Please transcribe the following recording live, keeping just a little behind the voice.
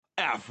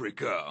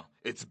Africa.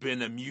 It's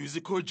been a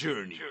musical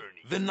journey.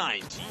 The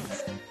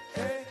 90s.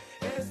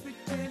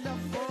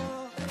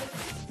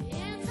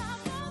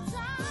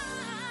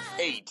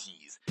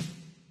 80s.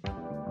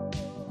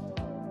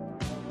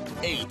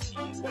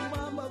 80s.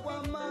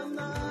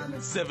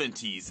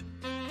 70s.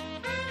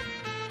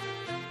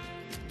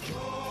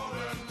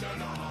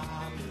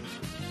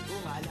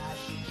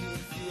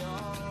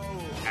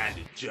 And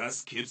it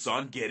just keeps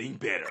on getting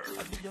better.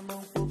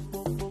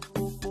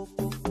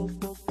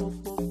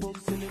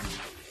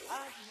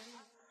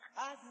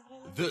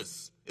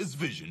 This is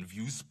Vision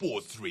View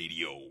Sports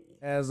Radio.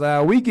 As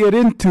we get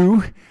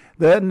into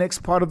the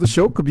next part of the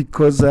show,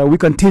 because we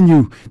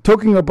continue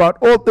talking about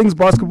all things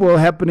basketball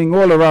happening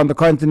all around the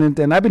continent,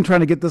 and I've been trying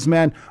to get this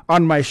man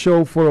on my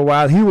show for a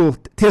while. He will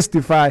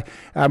testify,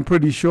 I'm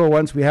pretty sure,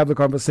 once we have the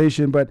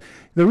conversation. But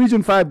the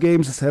Region 5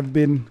 games have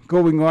been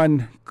going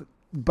on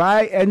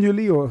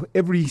biannually or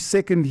every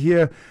second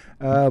year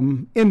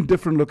in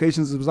different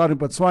locations. It was out in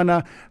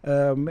Botswana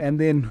and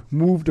then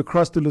moved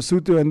across to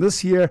Lesotho. And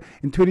this year,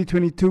 in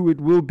 2022, it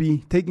will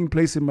be taking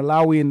place in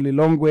Malawi in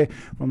Lilongwe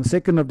from the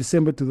 2nd of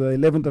December to the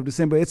 11th of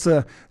December. It's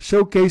a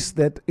showcase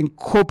that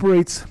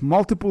incorporates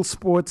multiple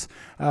sports.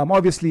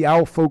 Obviously,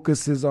 our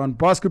focus is on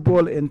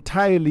basketball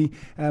entirely,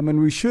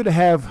 and we should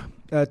have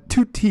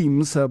two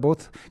teams,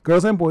 both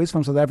girls and boys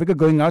from South Africa,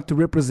 going out to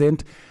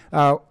represent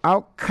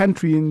our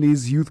country in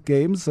these youth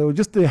games. So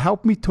just to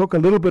help me talk a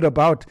little bit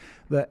about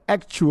the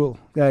actual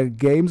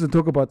games and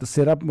talk about the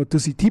setup,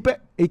 Motusi Tipe,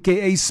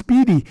 a.k.a.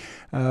 Speedy,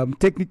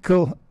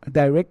 technical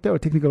director or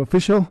technical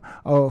official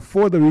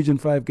for the Region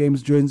 5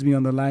 games, joins me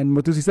on the line.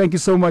 Motusi, thank you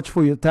so much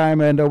for your time,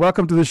 and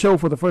welcome to the show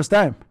for the first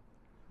time.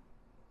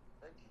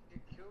 Thank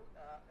you,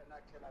 and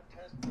I can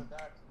attest to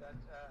that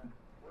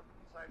we've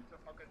been trying to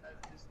organize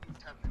this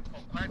interview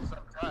for quite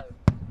some time.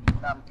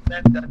 And I'm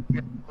glad that we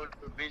are able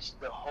to reach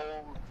the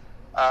whole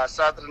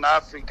Southern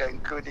Africa,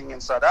 including in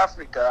South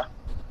Africa,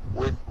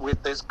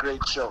 with this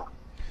great show.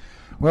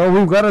 Well,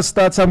 we've got to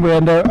start somewhere,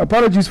 and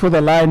apologies for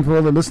the line for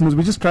all the listeners.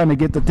 We're just trying to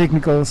get the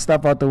technical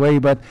stuff out the way,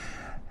 but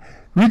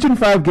Region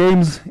 5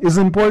 Games is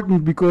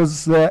important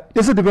because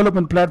it's a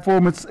development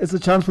platform. It's a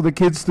chance for the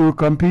kids to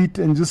compete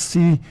and just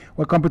see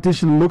what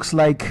competition looks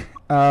like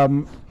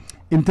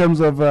in terms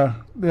of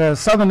the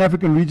Southern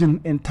African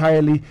region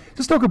entirely.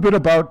 Just talk a bit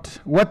about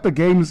what the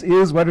Games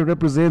is, what it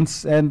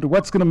represents, and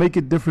what's going to make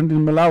it different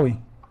in Malawi.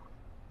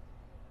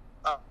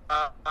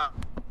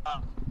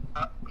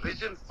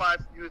 Region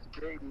 5 Youth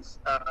Games,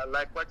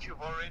 like what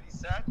you've already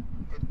said,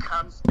 it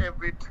comes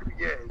every 2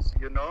 years,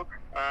 you know.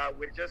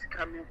 We're just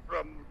coming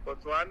from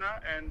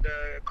Botswana, and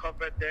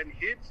COVID then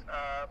hit.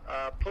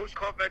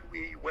 Post-COVID,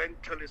 we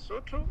went to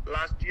Lesotho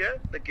last year.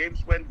 The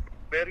games went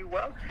very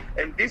well.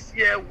 And this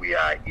year, we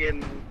are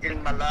in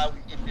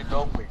Malawi, in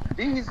Lilongwe.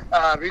 These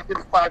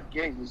Region 5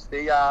 games,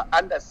 they are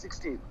under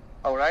 16,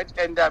 all right?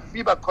 And they're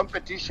FIBA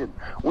competition,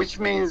 which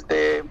means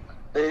the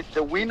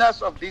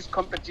winners of this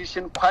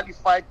competition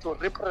qualified to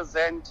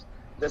represent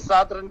the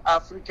Southern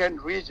African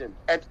region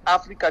at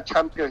Africa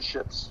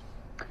Championships.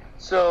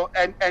 So,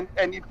 and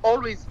it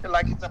always,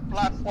 like, it's a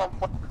platform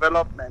for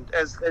development.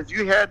 As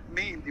you heard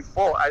me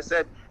before, I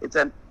said it's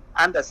an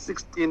under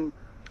 16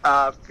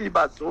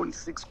 FIBA Zone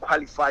 6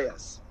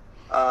 qualifiers.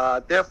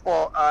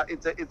 Therefore,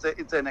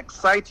 it's an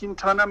exciting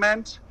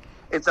tournament.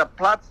 It's a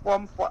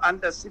platform for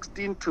under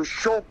 16 to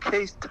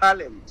showcase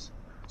talent,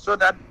 so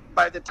that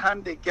by the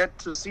time they get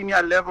to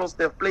senior levels,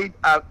 they've played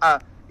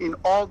in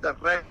all the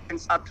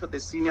ranks up to the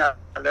senior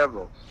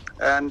level.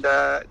 And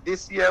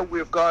this year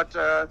we've got,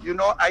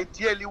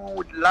 ideally we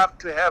would love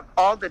to have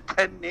all the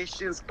 10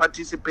 nations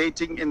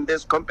participating in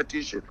this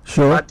competition.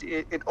 Sure. But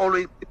it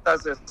always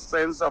gives us a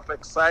sense of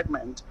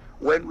excitement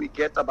when we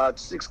get about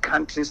 6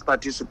 countries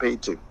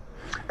participating.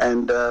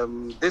 And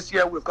this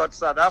year we've got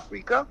South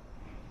Africa,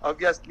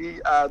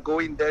 obviously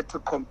going there to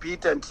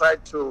compete and try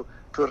to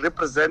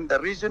represent the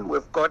region.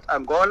 We've got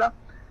Angola.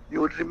 You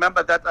would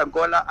remember that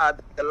Angola are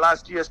the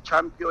last year's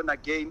champion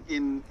again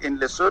in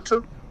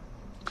Lesotho.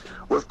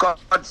 We've got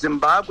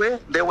Zimbabwe.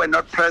 They were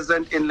not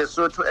present in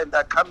Lesotho, and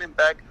they're coming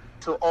back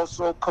to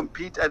also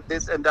compete at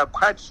this, and they're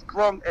quite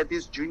strong at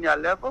these junior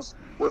levels.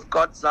 We've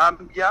got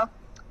Zambia.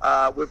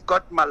 We've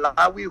got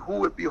Malawi, who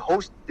will be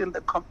hosting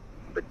the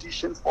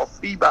competition for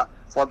FIBA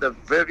for the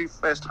very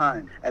first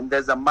time, and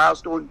there's a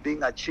milestone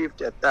being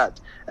achieved at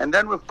that. And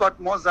then we've got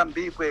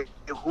Mozambique,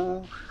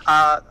 who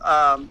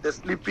are the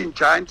sleeping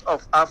giant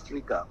of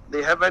Africa.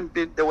 They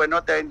were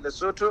not there in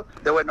Lesotho,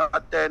 they were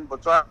not there in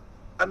Botswana,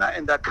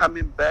 and they're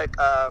coming back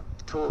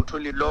to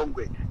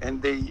Lilongwe,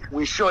 and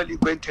we're surely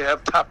going to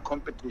have tough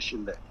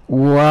competition there.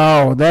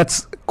 Wow,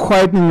 that's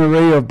quite an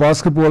array of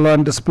basketball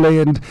on display.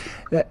 And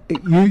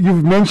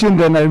you've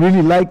mentioned, and I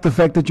really like the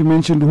fact that you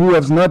mentioned who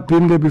has not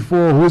been there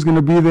before, who's going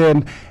to be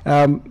there.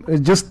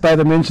 And just by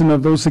the mention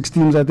of those 6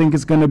 teams, I think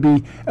it's going to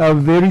be a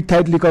very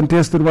tightly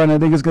contested one. I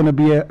think it's going to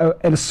be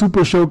a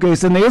super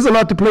showcase. And there is a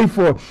lot to play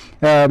for,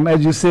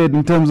 as you said,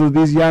 in terms of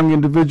these young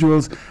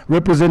individuals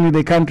representing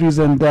their countries.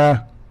 And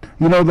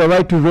the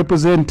right to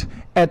represent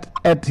at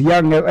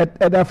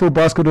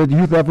AfroBasket, at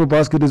Youth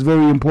AfroBasket is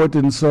very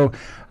important. So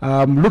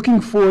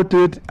looking forward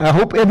to it. I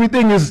hope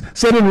everything is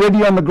set and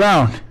ready on the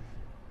ground.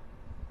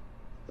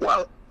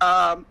 Well,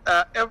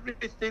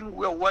 everything,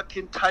 we're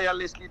working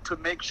tirelessly to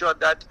make sure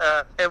that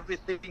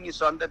everything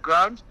is on the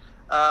ground.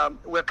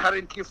 We're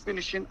currently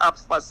finishing up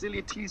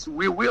facilities.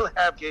 We will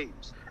have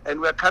games, and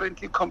we're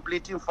currently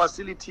completing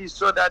facilities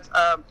so that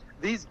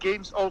these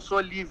games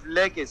also leave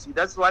legacy.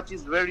 That's what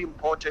is very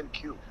important,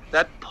 Q.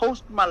 That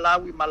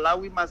post-Malawi,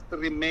 Malawi must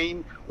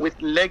remain with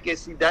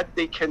legacy that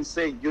they can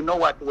say, you know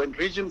what, when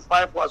Region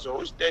 5 was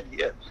hosted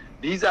here,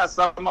 these are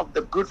some of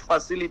the good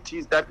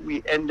facilities that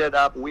we ended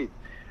up with.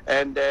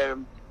 And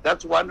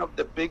that's one of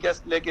the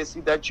biggest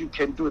legacy that you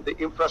can do, the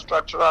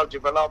infrastructural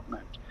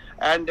development.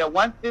 And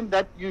one thing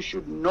that you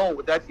should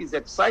know that is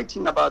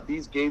exciting about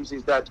these games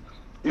is that,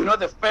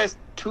 the first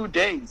 2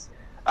 days,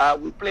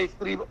 we play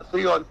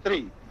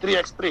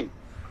 3x3.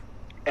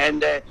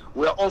 And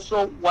we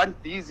also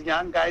want these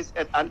young guys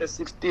at under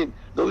 16,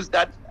 those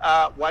that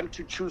want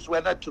to choose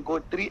whether to go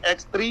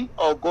 3x3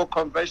 or go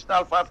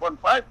conventional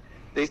 5-on-5,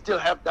 they still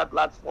have that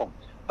platform.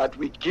 But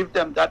we give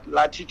them that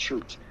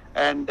latitude.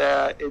 And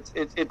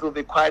it will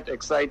be quite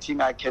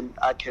exciting.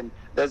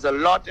 There's a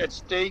lot at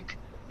stake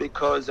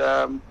because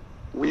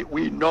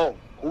we know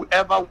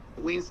whoever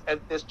wins at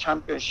this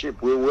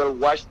championship, we will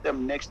watch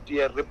them next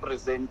year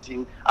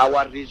representing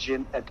our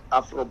region at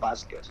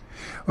AfroBasket.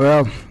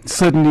 Well,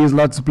 certainly is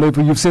lots to play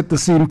for. You've set the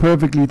scene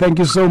perfectly. Thank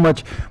you so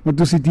much,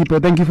 Madusi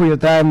Tipa. Thank you for your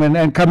time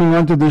and coming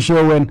onto the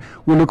show. And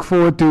we look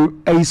forward to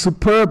a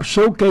superb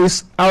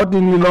showcase out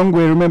in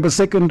Lilongwe. Remember,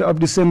 2nd of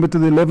December to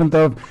the 11th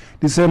of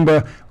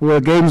December, where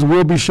games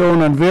will be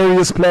shown on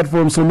various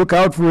platforms. So look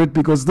out for it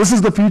because this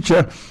is the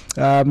future.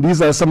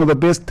 These are some of the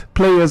best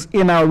players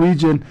in our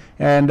region.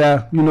 And,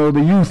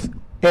 the youth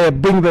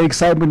bring the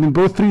excitement in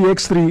both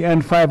 3x3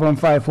 and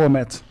 5-on-5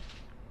 formats.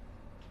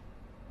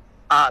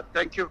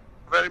 Thank you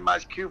very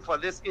much, Q, for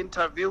this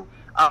interview.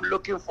 I'm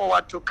looking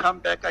forward to come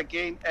back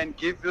again and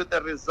give you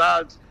the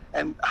results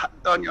and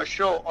on your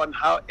show on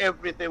how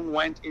everything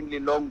went in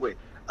Lilongwe.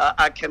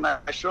 I can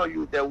assure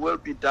you there will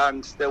be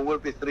dunks, there will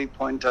be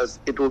three-pointers.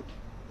 It will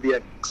be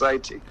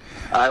exciting.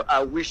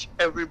 I wish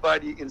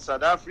everybody in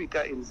South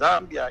Africa, in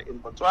Zambia, in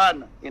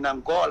Botswana, in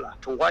Angola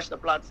to watch the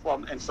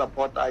platform and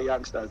support our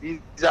youngsters.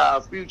 These are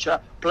our future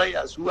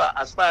players who are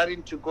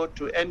aspiring to go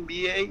to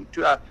NBA,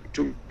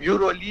 to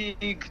Euro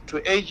League,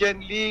 to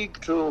Asian League,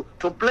 to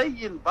play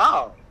in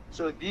BAL.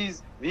 So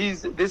this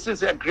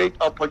is a great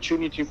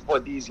opportunity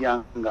for these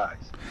young guys.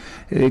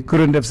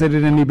 Couldn't have said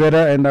it any better,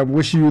 and I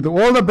wish you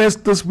all the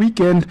best this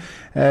weekend,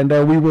 and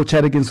we will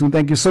chat again soon.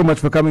 Thank you so much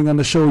for coming on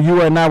the show.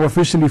 You are now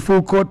officially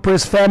Full Court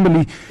Press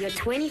family. Your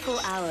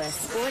 24-hour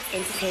sports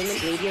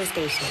entertainment radio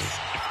station,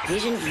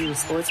 Vision View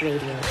Sports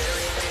Radio.